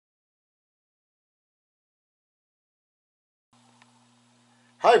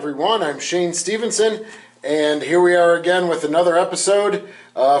Hi everyone, I'm Shane Stevenson, and here we are again with another episode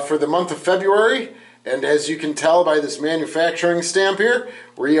for the month of February. And as you can tell by this manufacturing stamp here,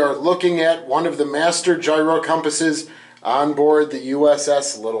 we are looking at one of the Master Gyrocompasses on board the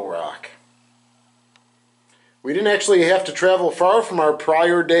USS Little Rock. We didn't actually have to travel far from our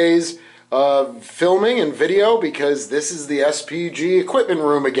prior days of filming and video because this is the SPG equipment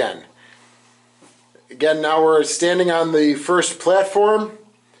room again. Again, now we're standing on the first platform,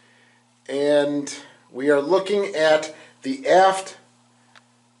 and we are looking at the aft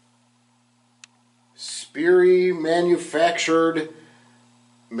Sperry manufactured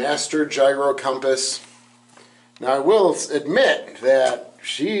Master Gyrocompass. Now I will admit that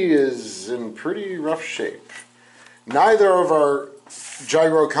she is in pretty rough shape. Neither of our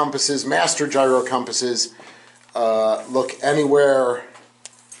gyrocompasses, Master Gyrocompasses, look anywhere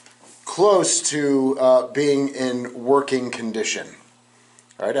close to being in working condition.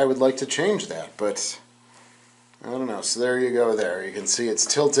 Alright, I would like to change that, but I don't know. So there you go there. You can see it's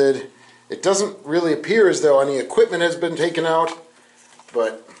tilted. It doesn't really appear as though any equipment has been taken out,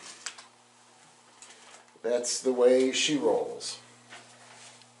 but that's the way she rolls.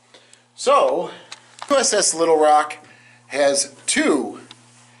 So, USS Little Rock has two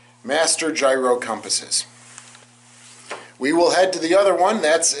Master Gyrocompasses. We will head to the other one.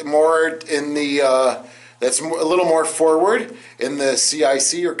 That's more in the that's a little more forward in the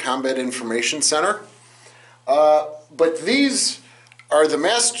CIC, or Combat Information Center. But these are the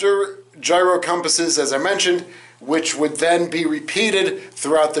Master Gyrocompasses, as I mentioned, which would then be repeated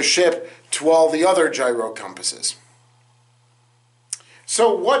throughout the ship to all the other gyrocompasses.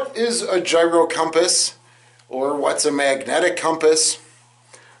 So what is a gyrocompass, or what's a magnetic compass?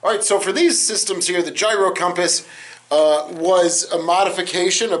 All right, so for these systems here, the gyrocompass was a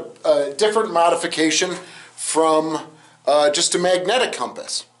modification, a different modification from just a magnetic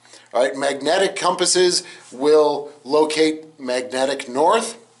compass. All right, magnetic compasses will locate magnetic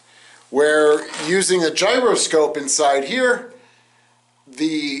north, where using a gyroscope inside here,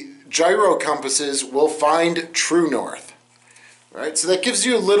 the gyrocompasses will find true north. All right, so that gives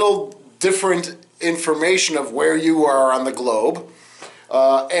you a little different information of where you are on the globe.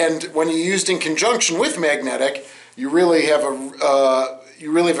 And when you're used in conjunction with magnetic, you really have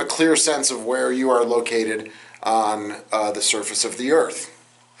a clear sense of where you are located on the surface of the Earth.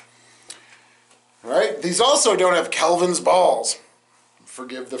 All right, these also don't have Kelvin's balls.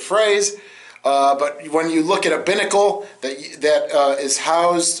 Forgive the phrase, but when you look at a binnacle that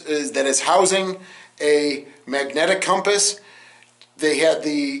is housing a magnetic compass, they had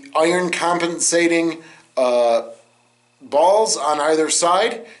the iron compensating balls on either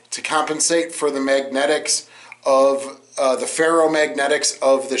side to compensate for the magnetics of the ferromagnetics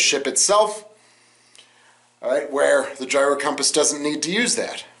of the ship itself. All right, where the gyrocompass doesn't need to use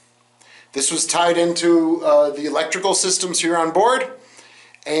that. This was tied into the electrical systems here on board,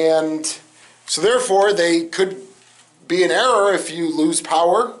 and so therefore they could be an error if you lose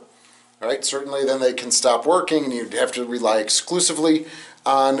power. All right, certainly then they can stop working and you'd have to rely exclusively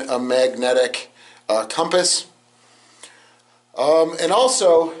on a magnetic compass. And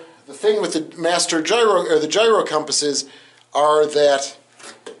also, the thing with the Master Gyro, or the gyrocompasses, are that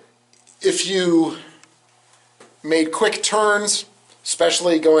if you made quick turns,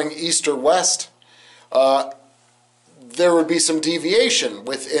 especially going east or west, there would be some deviation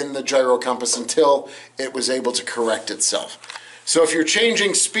within the gyrocompass until it was able to correct itself. So if you're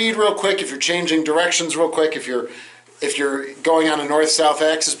changing speed real quick, if you're changing directions real quick, if you're going on a north-south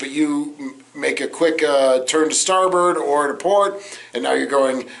axis, but you make a quick turn to starboard or to port, and now you're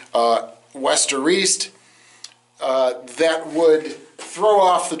going west or east, that would throw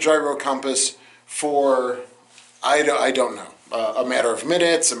off the gyrocompass for, I don't know, a matter of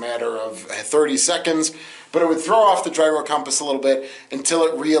minutes, a matter of 30 seconds, but it would throw off the gyrocompass a little bit until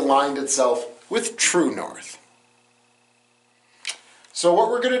it realigned itself with true north. So what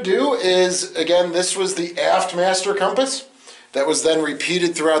we're going to do is, again, this was the aft master compass that was then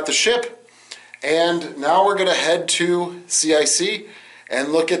repeated throughout the ship, and now we're going to head to CIC and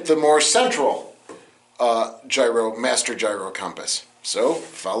look at the more central Master Gyrocompass. So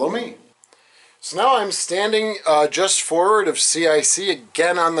follow me. So now I'm standing just forward of CIC,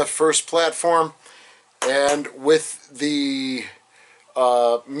 again on the first platform, and with the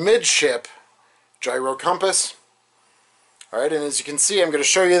midship gyrocompass. All right, and as you can see, I'm going to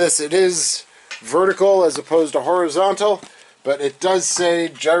show you this. It is vertical as opposed to horizontal, but it does say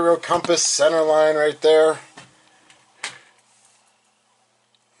gyrocompass center line right there.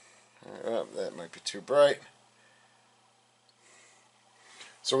 Oh, that might be too bright.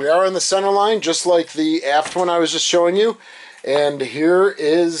 So we are in the center line, just like the aft one I was just showing you. And here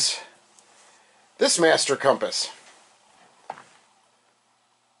is this master compass.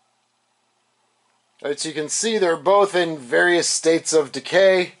 All right, so you can see they're both in various states of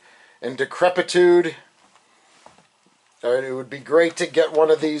decay and decrepitude. All right, it would be great to get one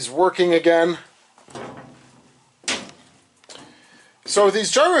of these working again. So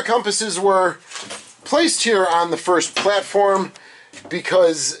these gyrocompasses were placed here on the first platform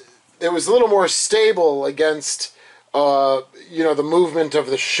because it was a little more stable against the movement of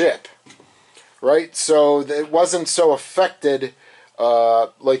the ship, right? So it wasn't so affected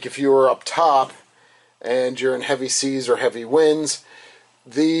like if you were up top and you're in heavy seas or heavy winds.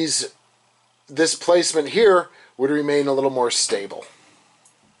 This placement here would remain a little more stable.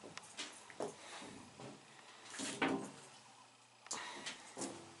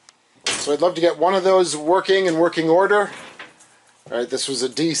 So I'd love to get one of those working in working order. All right, this was a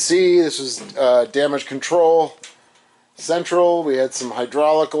DC, this was damage control central. We had some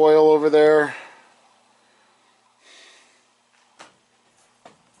hydraulic oil over there.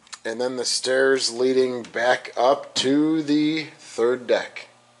 And then the stairs leading back up to the third deck.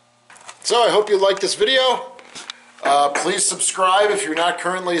 So I hope you liked this video. Please subscribe if you're not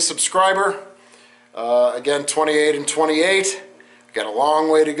currently a subscriber. Again, 28 and 28. We've got a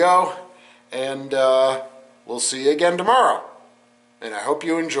long way to go. And we'll see you again tomorrow. And I hope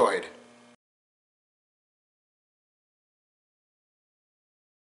you enjoyed.